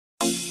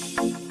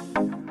Hey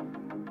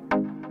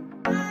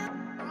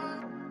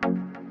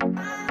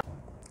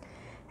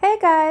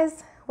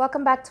guys,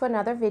 welcome back to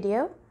another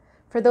video.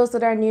 For those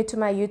that are new to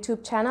my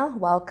YouTube channel,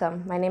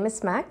 welcome. My name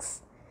is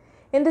Max.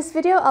 In this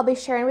video, I'll be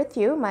sharing with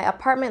you my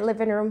apartment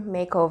living room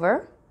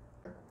makeover.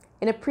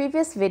 In a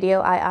previous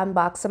video, I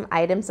unboxed some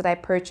items that I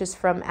purchased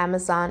from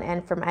Amazon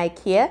and from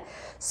Ikea.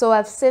 So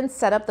I've since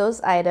set up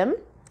those items.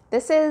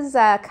 This is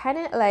kind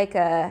of like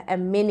a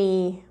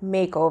mini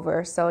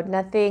makeover, so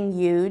nothing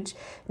huge,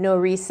 no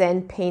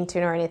recent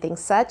painting or anything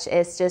such.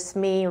 It's just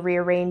me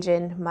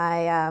rearranging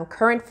my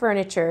current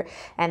furniture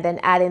and then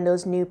adding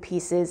those new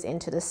pieces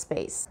into the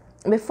space.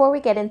 Before we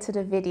get into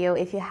the video,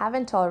 if you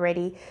haven't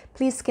already,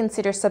 please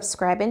consider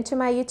subscribing to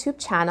my YouTube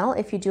channel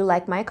if you do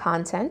like my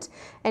content.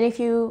 And if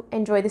you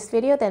enjoy this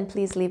video, then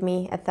please leave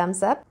me a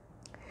thumbs up.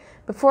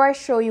 Before I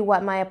show you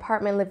what my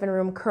apartment living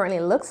room currently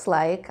looks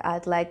like,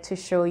 I'd like to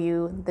show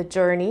you the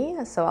journey.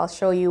 So I'll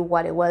show you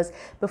what it was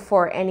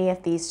before any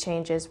of these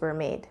changes were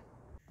made.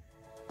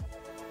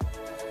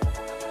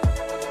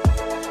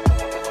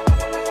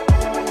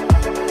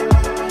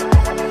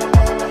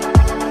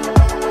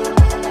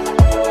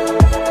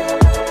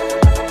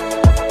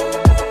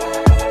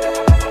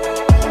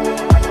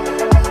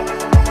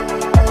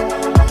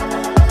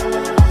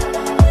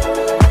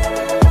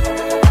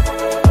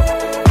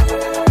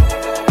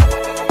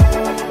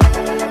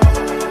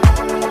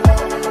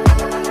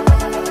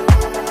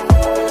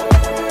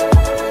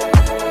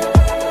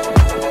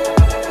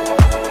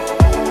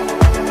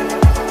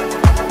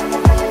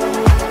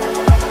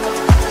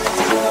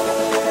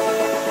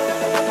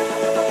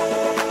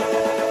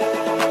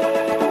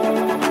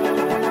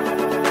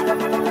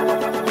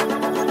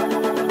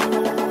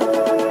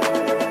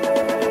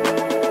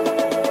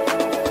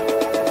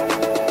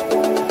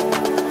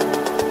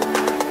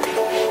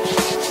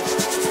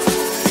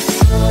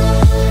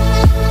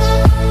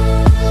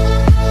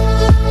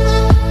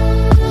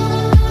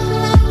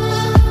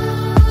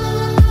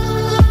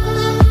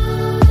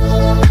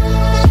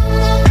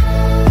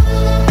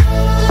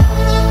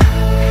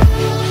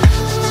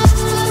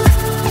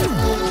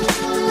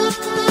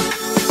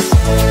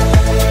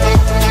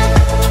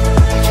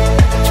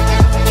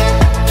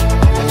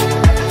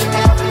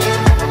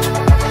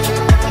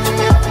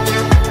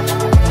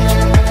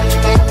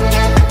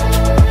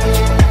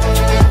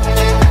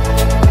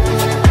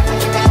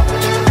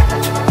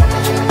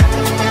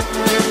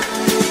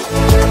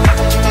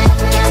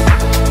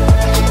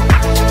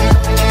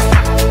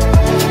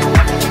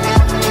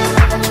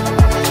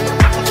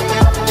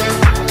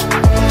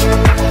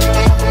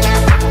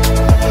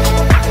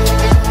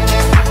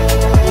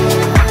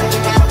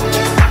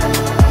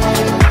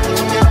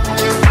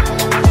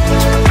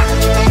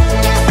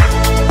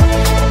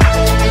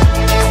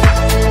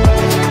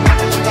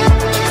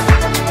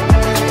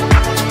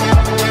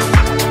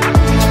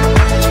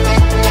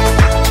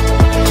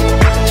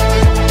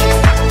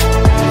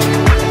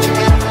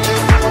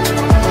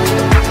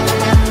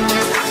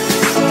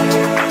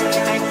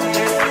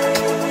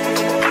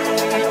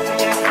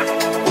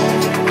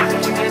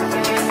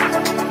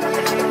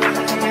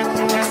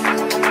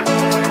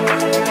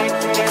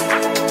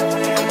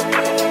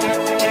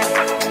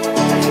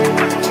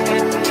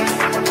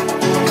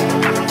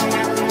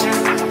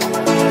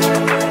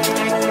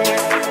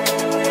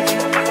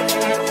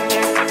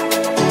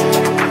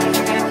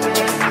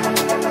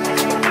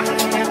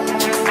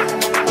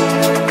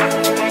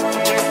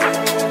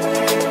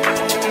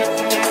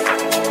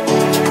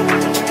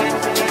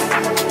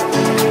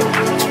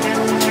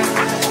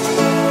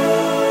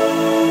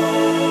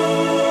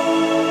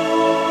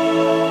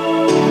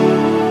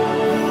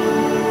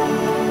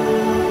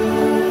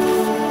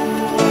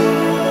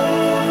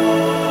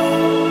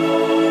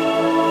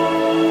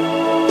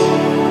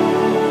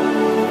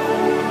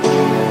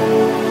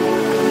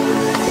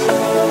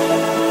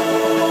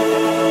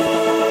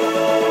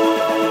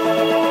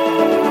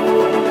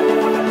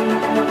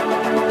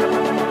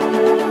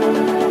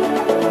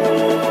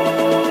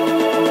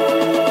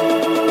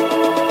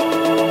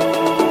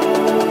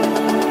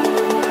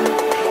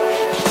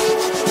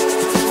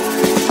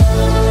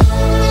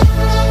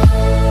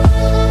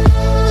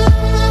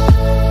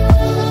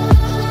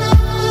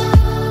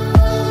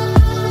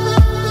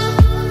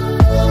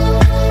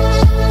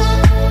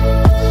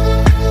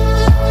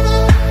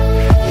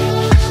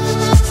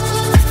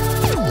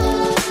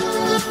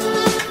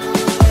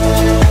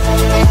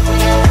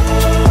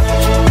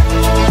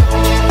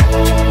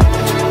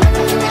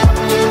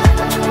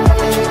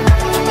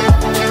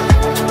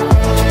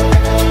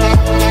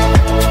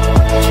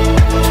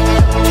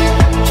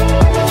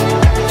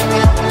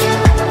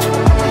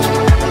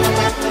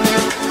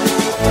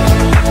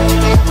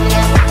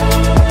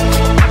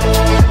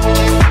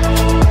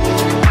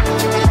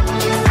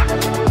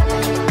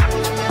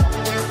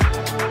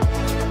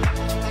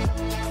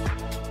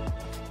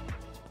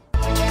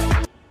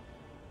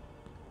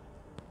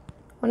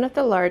 One of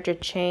the larger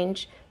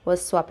change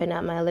was swapping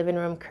out my living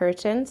room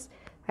curtains.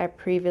 I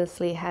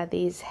previously had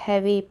these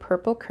heavy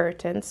purple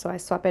curtains, so I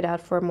swapped it out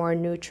for a more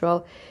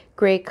neutral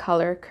gray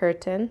color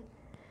curtain.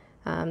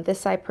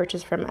 This I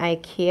purchased from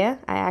Ikea.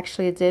 I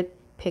actually did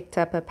pick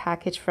up a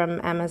package from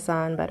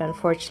Amazon, but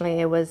unfortunately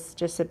it was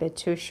just a bit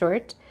too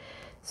short.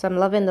 So I'm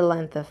loving the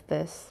length of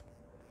this.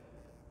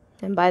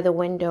 And by the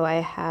window I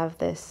have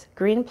this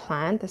green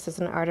plant. This is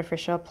an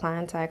artificial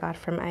plant I got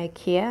from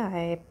Ikea.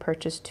 I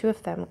purchased 2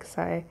 of them because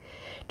I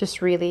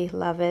just really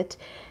love it.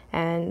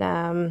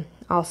 And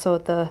also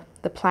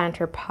the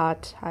planter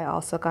pot I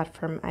also got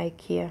from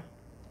Ikea.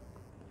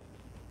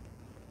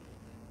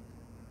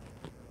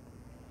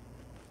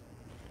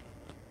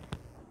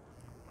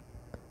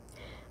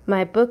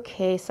 My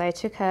bookcase, I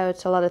took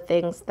out a lot of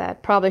things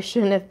that probably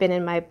shouldn't have been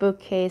in my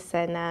bookcase,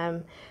 and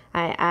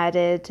I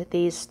added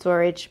the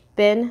storage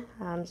bin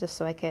just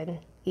so I can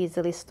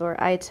easily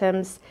store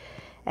items.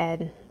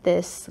 And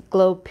this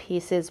globe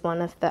piece is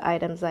one of the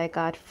items I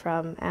got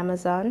from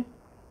Amazon.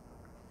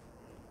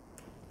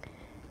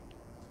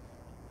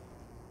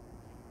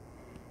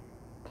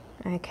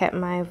 I kept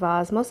my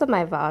vase. Most of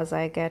my vase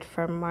I get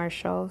from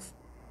Marshall's.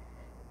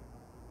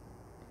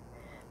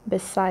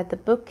 Beside the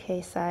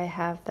bookcase I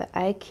have the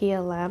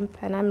Ikea lamp,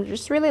 and I'm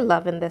just really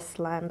loving this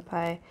lamp.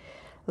 I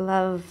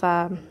love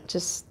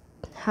just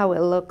how it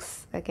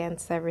looks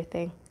against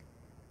everything.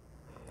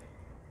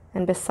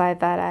 And beside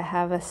that I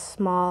have a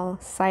small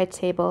side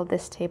table.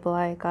 This table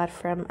I got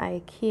from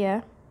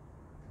Ikea.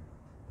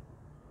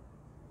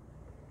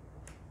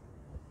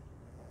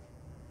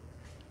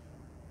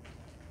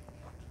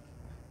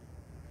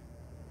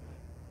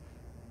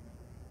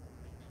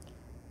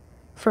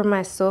 For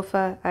my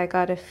sofa, I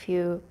got a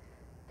few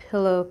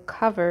pillow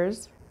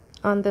covers.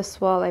 On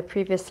this wall, I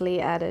previously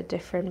added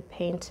different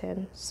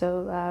painting.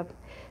 So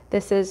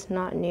this is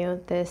not new.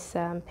 This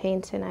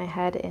painting I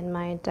had in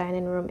my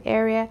dining room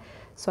area.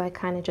 So I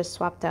kind of just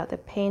swapped out the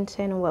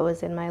painting. What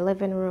was in my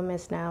living room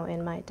is now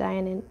in my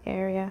dining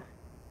area.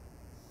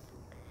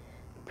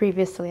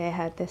 Previously, I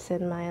had this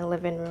in my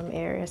living room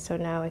area, so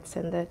now it's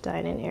in the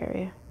dining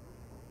area.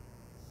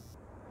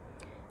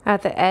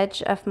 At the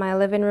edge of my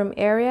living room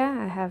area,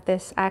 I have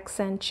this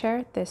accent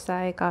chair. This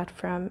I got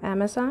from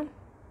Amazon.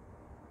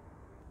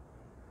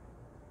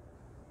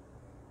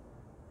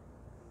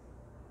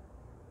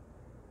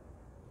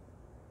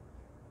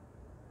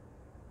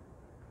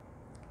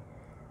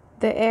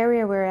 The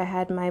area where I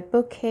had my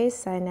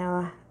bookcase, I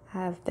now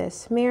have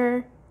this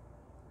mirror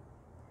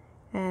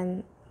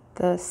and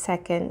the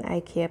second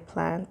Ikea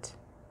plant.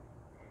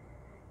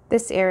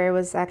 This area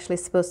was actually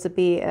supposed to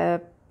be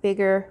a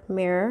bigger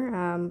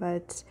mirror,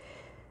 but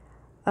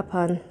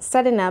upon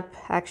setting up,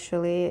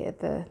 actually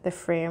the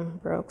frame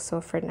broke.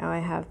 So for now I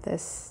have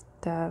this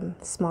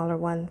smaller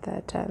one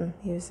that I'm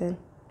using.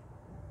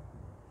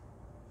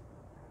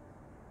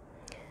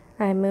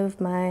 I moved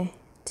my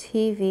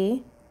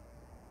TV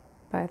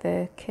by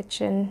the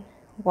kitchen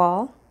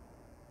wall.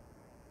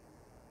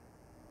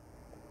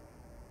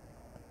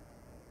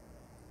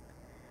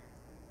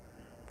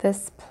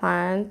 This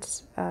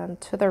plant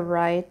to the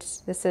right,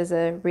 this is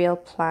a real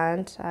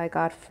plant I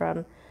got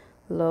from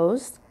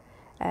Lowe's,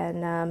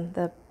 and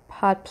the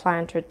pot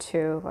planter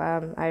too.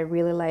 I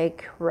really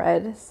like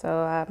red,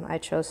 so I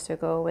chose to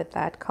go with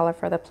that color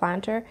for the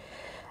planter.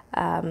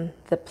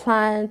 The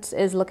plant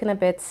is looking a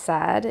bit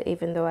sad,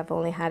 even though I've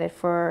only had it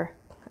for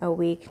a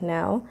week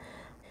now.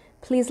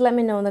 Please let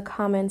me know in the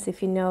comments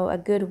if you know a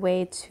good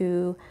way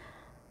to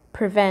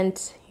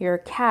prevent your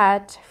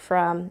cat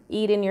from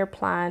eating your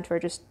plant or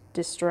just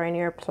destroying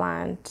your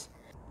plant.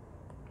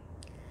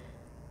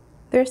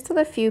 There's still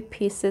a few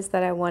pieces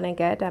that I want to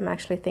get. I'm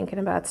actually thinking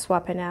about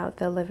swapping out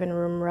the living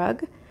room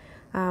rug.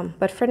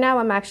 But for now,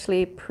 I'm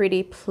actually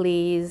pretty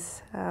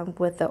pleased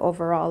with the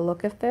overall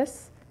look of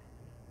this.